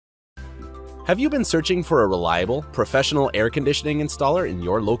Have you been searching for a reliable, professional air conditioning installer in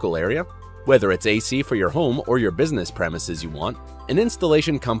your local area? Whether it's AC for your home or your business premises you want, an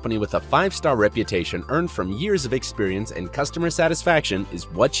installation company with a 5-star reputation earned from years of experience and customer satisfaction is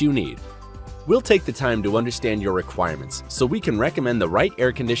what you need. We'll take the time to understand your requirements so we can recommend the right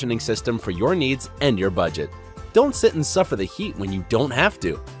air conditioning system for your needs and your budget. Don't sit and suffer the heat when you don't have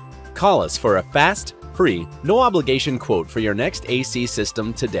to. Call us for a fast, free, no-obligation quote for your next AC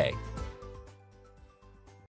system today.